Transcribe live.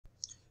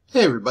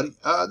Hey everybody,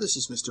 this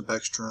is Mr.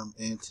 Beckstrom,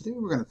 and today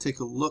we're going to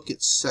take a look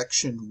at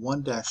section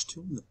 1-2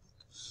 in the book.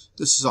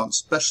 This is on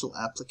special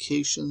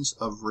applications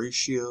of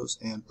ratios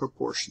and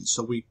proportions.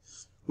 So we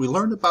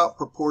learned about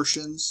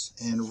proportions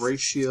and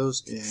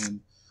ratios in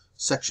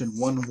section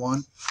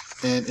 1.1,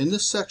 and in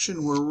this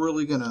section we're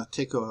really going to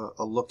take a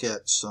look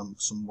at some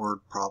word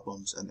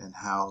problems and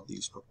how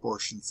these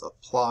proportions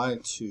apply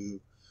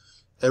to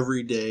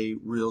everyday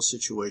real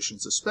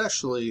situations,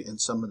 especially in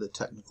some of the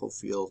technical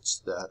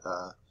fields that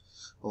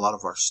a lot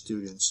of our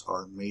students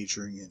are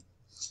majoring in.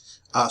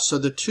 So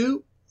the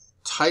two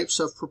types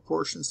of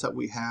proportions that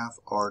we have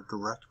are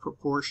direct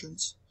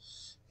proportions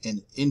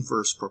and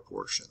inverse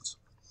proportions.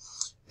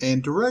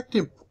 And direct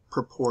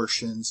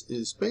proportions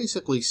is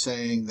basically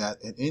saying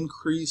that an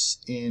increase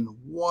in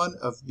one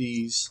of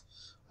these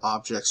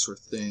objects or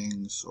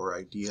things or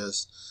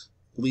ideas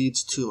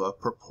leads to a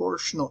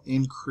proportional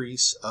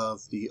increase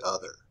of the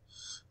other.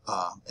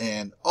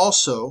 And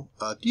also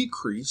a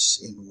decrease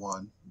in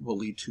one will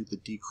lead to the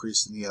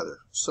decrease in the other.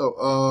 So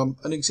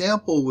an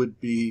example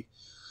would be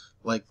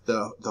like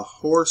the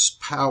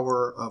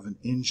horsepower of an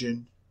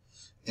engine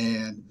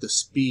and the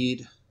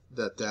speed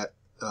that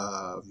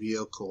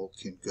vehicle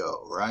can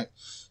go, right?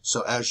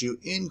 So as you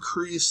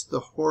increase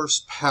the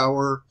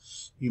horsepower,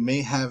 you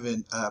may have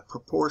a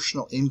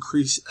proportional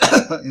increase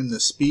in the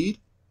speed,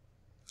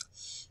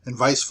 and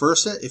vice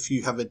versa. If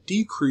you have a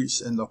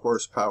decrease in the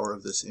horsepower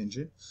of this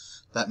engine,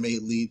 that may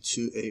lead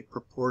to a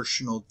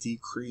proportional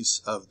decrease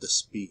of the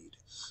speed.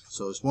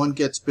 So as one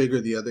gets bigger,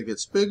 the other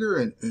gets bigger,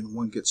 and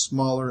one gets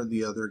smaller, and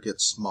the other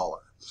gets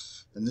smaller.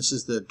 And this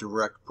is the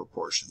direct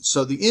proportion.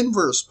 So the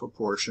inverse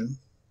proportion,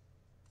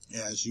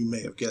 as you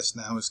may have guessed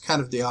now, is kind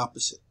of the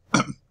opposite.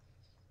 An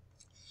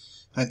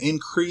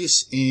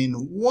increase in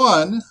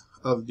one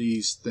of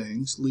these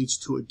things leads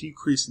to a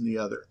decrease in the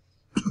other,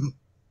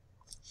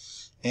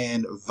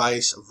 and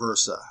vice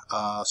versa.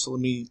 So let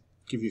me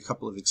give you a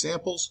couple of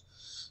examples.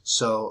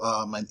 So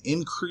an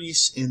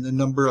increase in the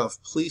number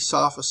of police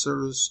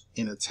officers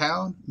in a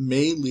town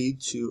may lead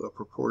to a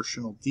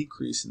proportional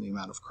decrease in the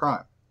amount of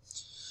crime.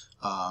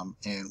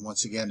 And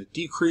once again, a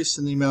decrease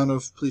in the amount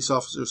of police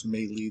officers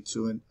may lead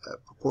to a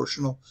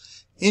proportional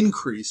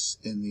increase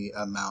in the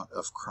amount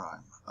of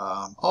crime.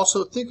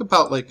 Also, think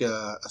about like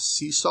a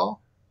seesaw.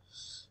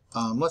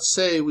 Let's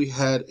say we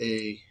had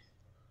a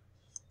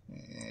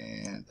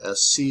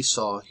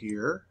seesaw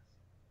here,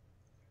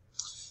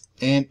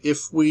 and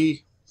if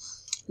we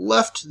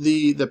left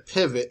the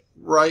pivot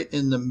right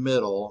in the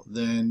middle,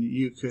 then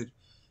you could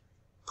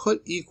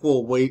put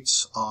equal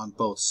weights on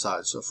both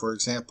sides. So for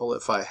example,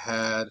 if I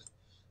had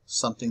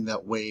something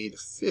that weighed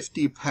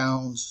 50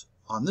 pounds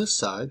on this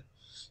side,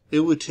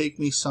 it would take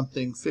me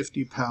something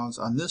 50 pounds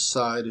on this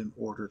side in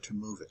order to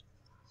move it.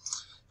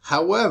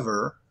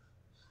 However,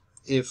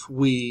 if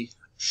we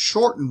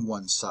shorten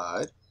one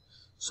side,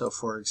 so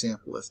for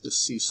example, if the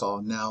seesaw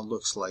now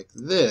looks like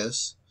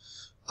this,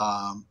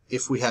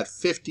 if we had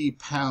 50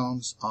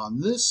 pounds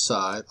on this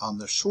side, on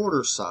the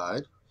shorter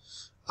side,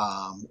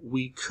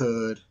 we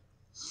could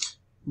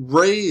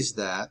raise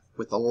that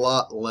with a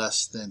lot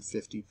less than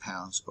 50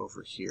 pounds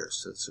over here.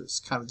 So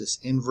it's kind of this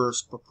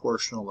inverse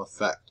proportional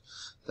effect,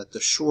 that the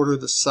shorter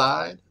the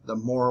side, the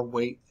more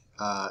weight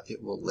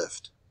it will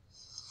lift.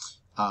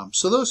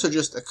 So those are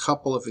just a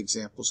couple of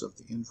examples of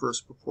the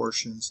inverse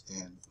proportions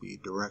and the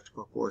direct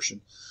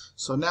proportion.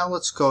 So now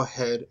let's go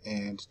ahead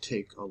and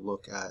take a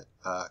look at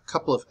a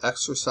couple of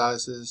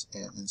exercises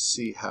and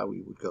see how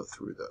we would go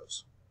through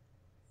those.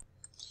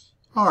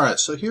 Alright,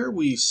 so here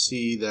we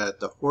see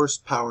that the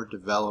horsepower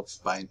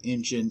developed by an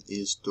engine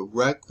is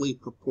directly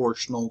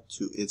proportional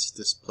to its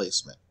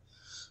displacement.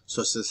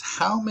 So it says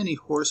how many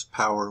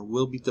horsepower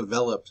will be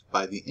developed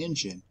by the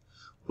engine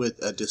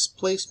with a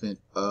displacement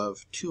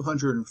of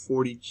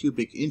 240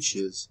 cubic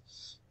inches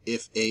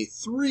if a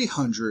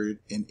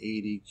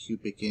 380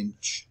 cubic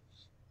inch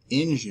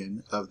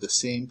engine of the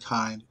same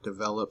kind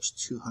develops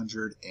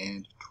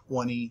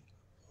 220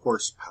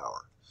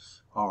 horsepower.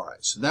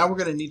 Alright, so now we're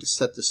going to need to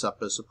set this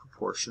up as a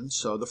proportion.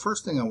 So the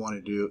first thing I want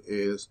to do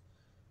is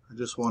I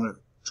just want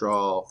to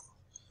draw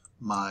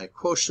my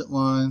quotient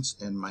lines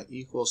and my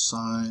equal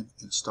sign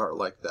and start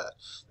like that.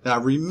 Now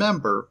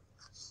remember,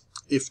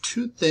 if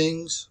two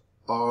things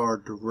are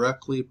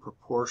directly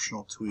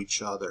proportional to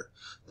each other,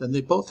 then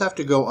they both have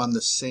to go on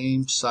the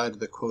same side of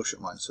the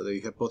quotient line. So they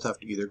both have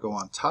to either go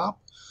on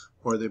top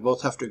or they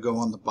both have to go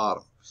on the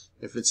bottom.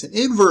 If it's an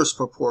inverse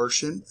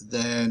proportion,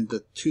 then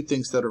the two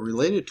things that are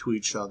related to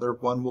each other,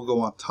 one will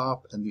go on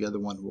top and the other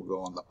one will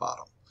go on the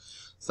bottom.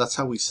 So that's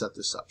how we set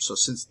this up. So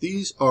since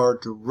these are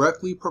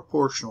directly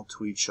proportional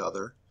to each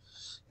other,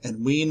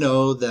 and we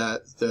know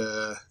that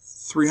the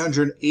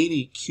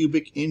 380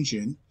 cubic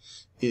engine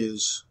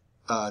is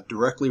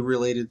directly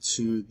related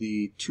to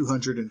the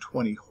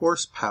 220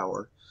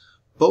 horsepower,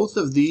 both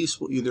of these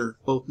will either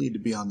both need to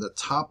be on the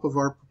top of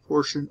our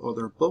proportion or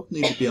they'll both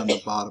need to be on the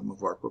bottom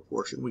of our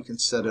proportion. We can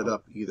set it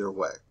up either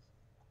way.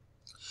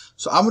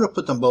 So I'm going to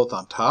put them both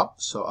on top.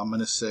 So I'm going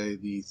to say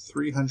the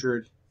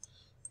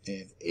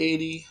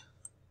 380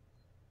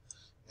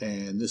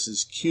 And this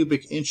is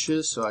cubic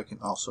inches, so I can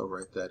also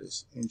write that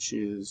as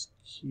inches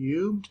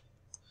cubed.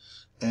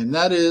 And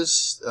that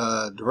is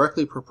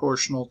directly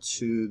proportional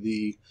to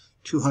the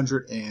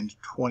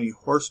 220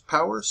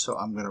 horsepower, so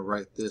I'm going to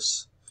write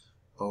this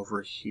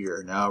over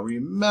here. Now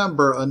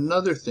remember,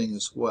 another thing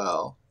as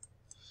well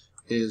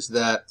is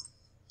that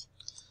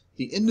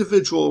the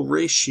individual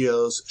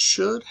ratios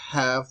should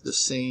have the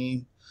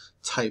same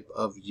type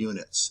of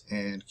units,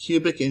 and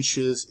cubic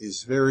inches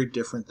is very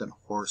different than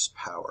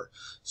horsepower.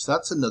 So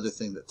that's another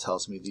thing that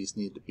tells me these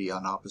need to be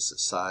on opposite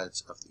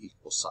sides of the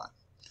equal sign.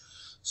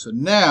 So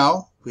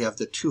now we have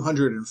the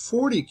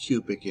 240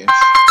 cubic inch.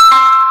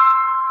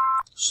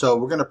 So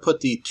we're going to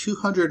put the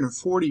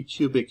 240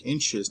 cubic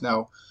inches.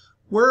 Now,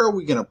 where are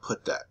we going to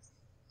put that?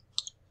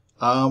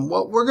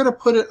 Well, we're going to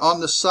put it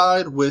on the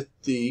side with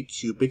the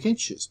cubic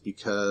inches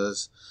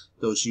because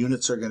those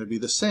units are going to be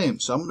the same.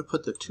 So I'm going to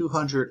put the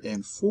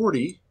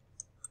 240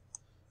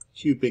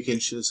 cubic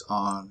inches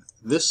on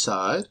this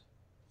side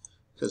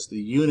because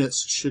the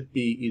units should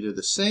be either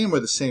the same or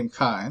the same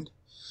kind.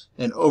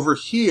 And over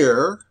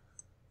here,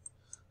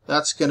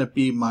 that's going to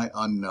be my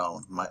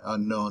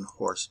unknown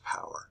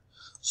horsepower.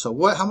 So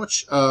how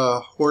much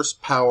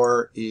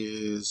horsepower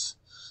is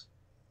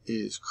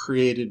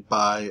created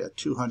by a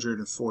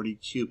 240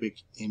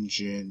 cubic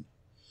inch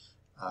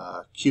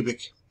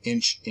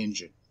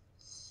engine?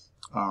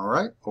 All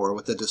right, or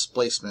with a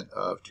displacement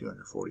of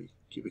 240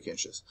 cubic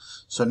inches.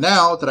 So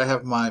now that I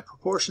have my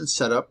proportions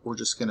set up, we're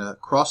just going to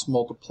cross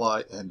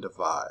multiply and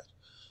divide.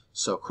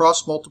 So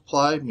cross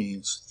multiply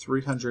means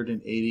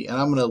 380, and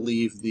I'm going to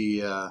leave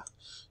the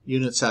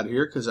units out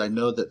here because I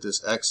know that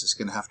this x is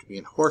going to have to be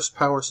in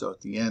horsepower, so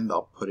at the end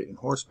I'll put it in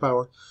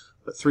horsepower.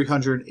 But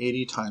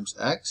 380 times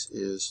x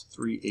is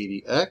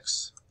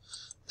 380x,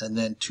 and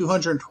then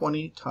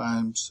 220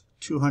 times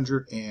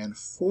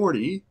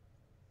 240,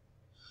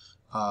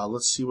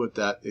 let's see what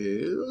that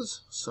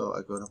is. So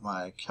I go to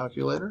my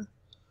calculator,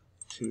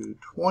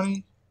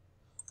 220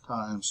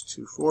 times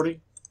 240,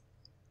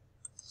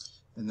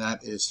 and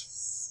that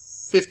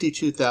is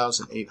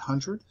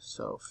 52,800,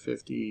 so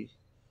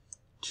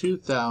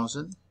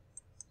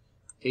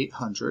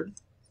 52,800.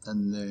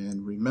 And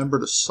then remember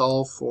to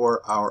solve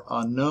for our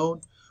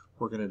unknown.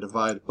 We're going to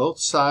divide both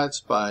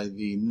sides by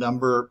the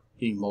number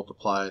being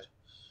multiplied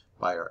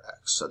by our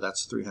x. So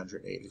that's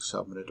 380. So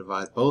I'm going to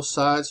divide both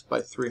sides by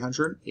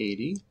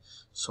 380.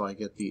 So I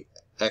get the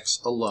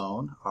x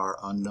alone, our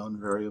unknown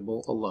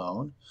variable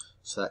alone.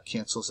 So that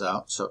cancels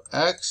out. So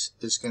x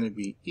is going to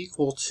be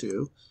equal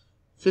to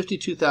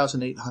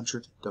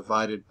 52,800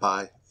 divided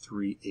by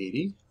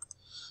 380.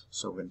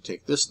 So we're going to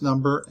take this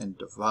number and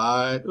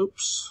divide,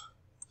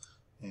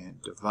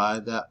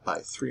 divide that by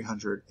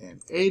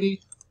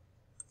 380,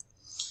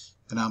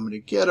 and I'm going to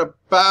get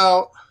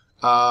about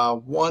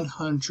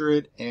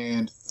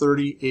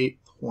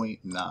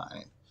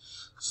 138.9.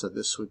 So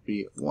this would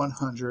be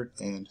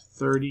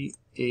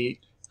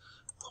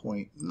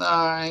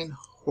 138.9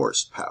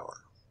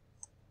 horsepower,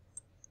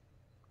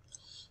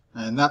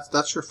 and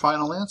that's your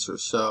final answer.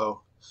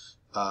 So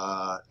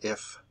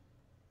if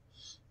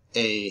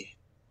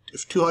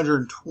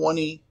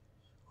 220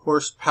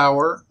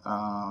 horsepower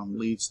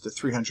leads to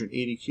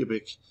 380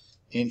 cubic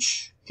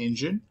inch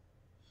engine,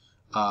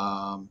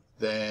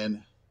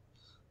 then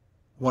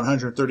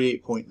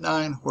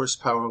 138.9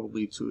 horsepower will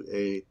lead to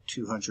a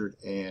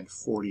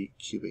 240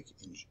 cubic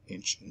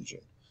inch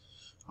engine.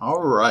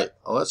 All right,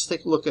 let's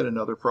take a look at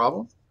another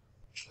problem.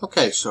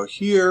 Okay, so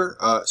here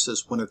it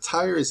says when a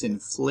tire is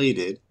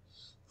inflated,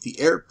 the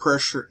air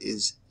pressure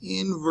is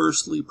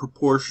inversely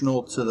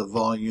proportional to the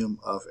volume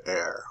of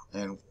air.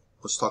 And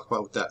let's talk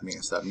about what that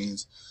means. That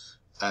means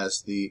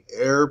as the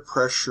air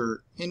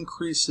pressure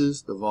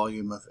increases, the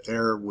volume of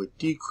air would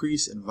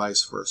decrease, and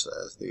vice versa.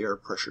 As the air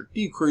pressure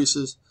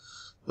decreases,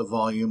 the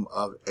volume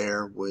of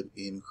air would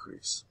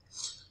increase.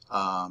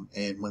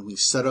 And when we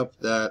set up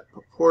that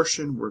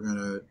proportion, we're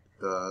going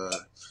to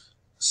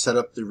set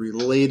up the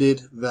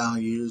related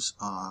values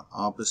on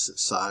opposite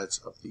sides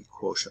of the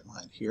quotient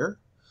line here.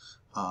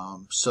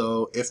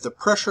 So if the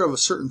pressure of a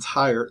certain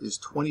tire is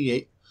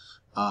 28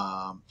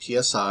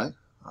 psi,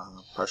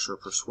 pressure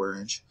per square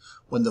inch,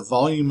 when the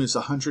volume is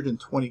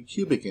 120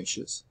 cubic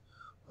inches,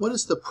 what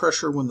is the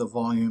pressure when the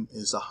volume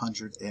is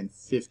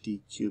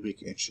 150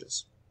 cubic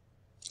inches?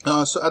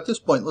 So at this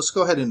point, let's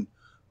go ahead and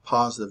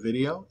pause the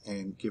video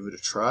and give it a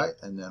try,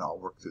 and then I'll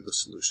work through the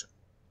solution.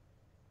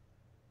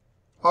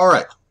 All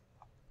right.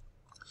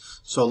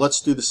 So let's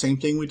do the same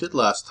thing we did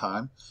last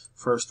time.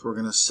 First, we're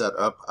going to set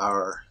up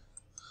our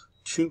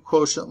two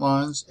quotient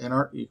lines and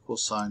our equal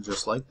sign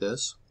just like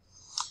this.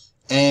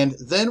 And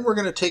then we're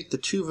going to take the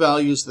two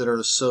values that are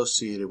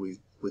associated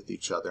with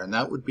each other, and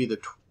that would be the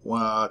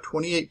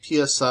 28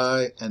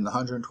 psi and the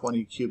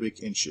 120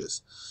 cubic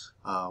inches.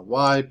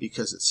 Why?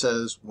 Because it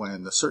says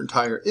when the certain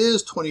tire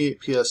is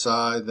 28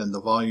 psi, then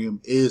the volume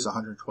is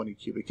 120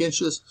 cubic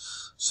inches.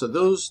 So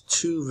those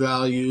two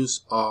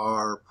values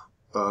are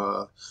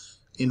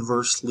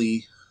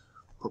inversely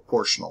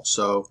proportional.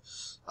 So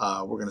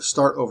we're going to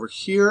start over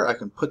here. I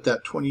can put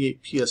that 28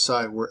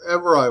 psi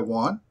wherever I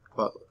want,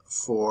 but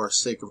for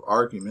sake of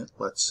argument,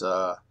 let's,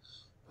 oh,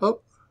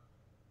 hold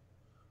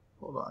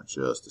on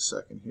just a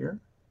second here.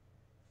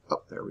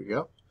 Oh, there we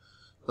go.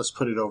 Let's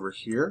put it over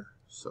here.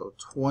 So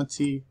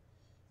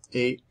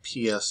 28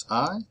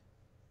 psi.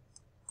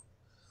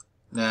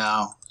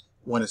 Now,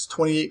 when it's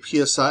 28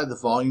 psi, the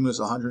volume is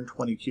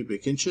 120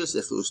 cubic inches.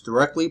 If it was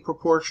directly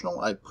proportional,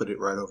 I'd put it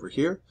right over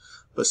here.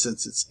 But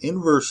since it's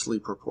inversely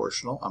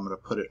proportional, I'm going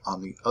to put it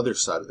on the other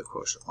side of the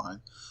quotient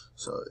line.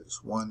 So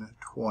it's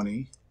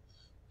 120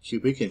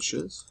 cubic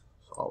inches.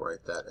 So I'll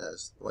write that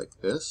as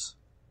like this.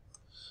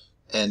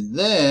 And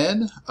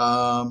then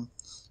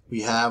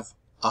we have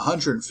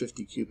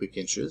 150 cubic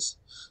inches.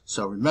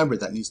 So remember,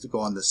 that needs to go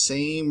on the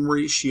same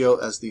ratio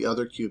as the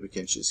other cubic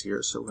inches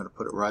here. So we're going to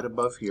put it right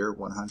above here,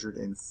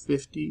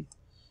 150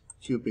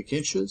 cubic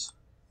inches.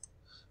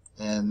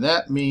 And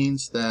that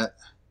means that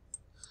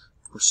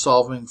we're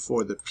solving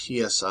for the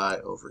PSI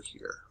over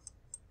here.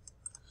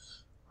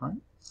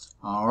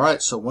 All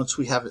right, so once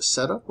we have it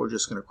set up, we're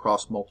just going to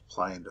cross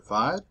multiply and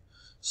divide.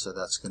 So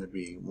that's going to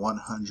be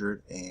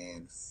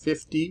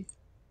 150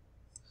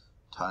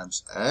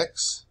 times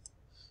x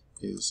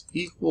is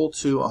equal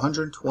to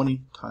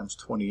 120 times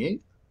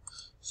 28.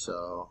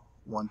 So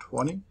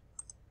 120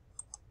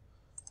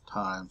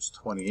 times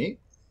 28.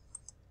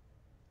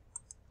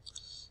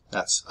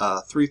 That's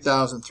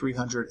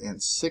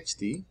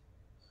 3,360.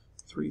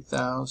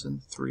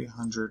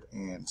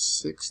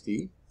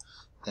 3,360.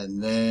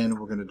 And then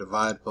we're going to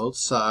divide both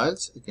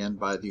sides, again,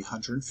 by the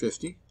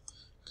 150,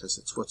 because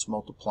it's what's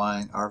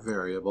multiplying our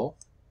variable.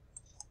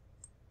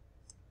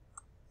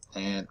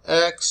 And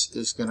x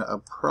is going to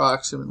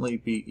approximately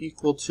be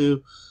equal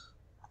to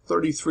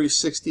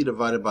 3,360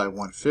 divided by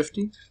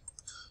 150.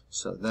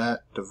 So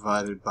that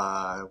divided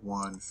by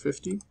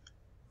 150.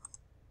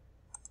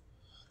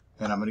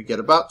 And I'm going to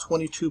get about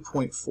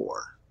 22.4.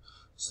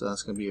 So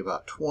that's going to be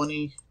about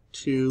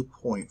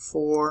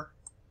 22.4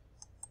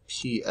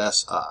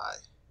 psi.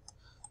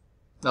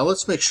 Now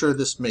let's make sure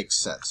this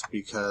makes sense,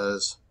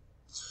 because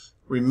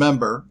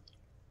remember,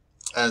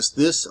 as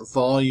this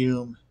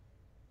volume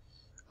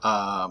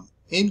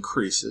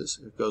increases,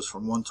 it goes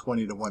from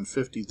 120 to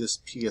 150, this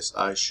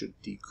psi should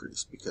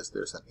decrease because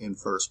there's an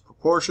inverse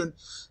proportion,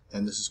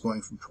 and this is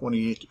going from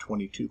 28 to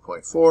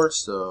 22.4,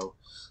 so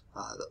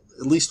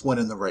at least went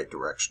in the right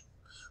direction.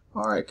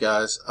 Alright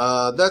guys,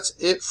 that's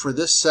it for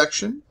this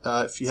section.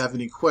 If you have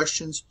any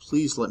questions,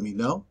 please let me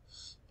know,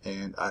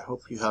 and I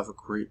hope you have a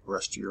great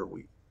rest of your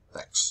week.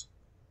 Thanks.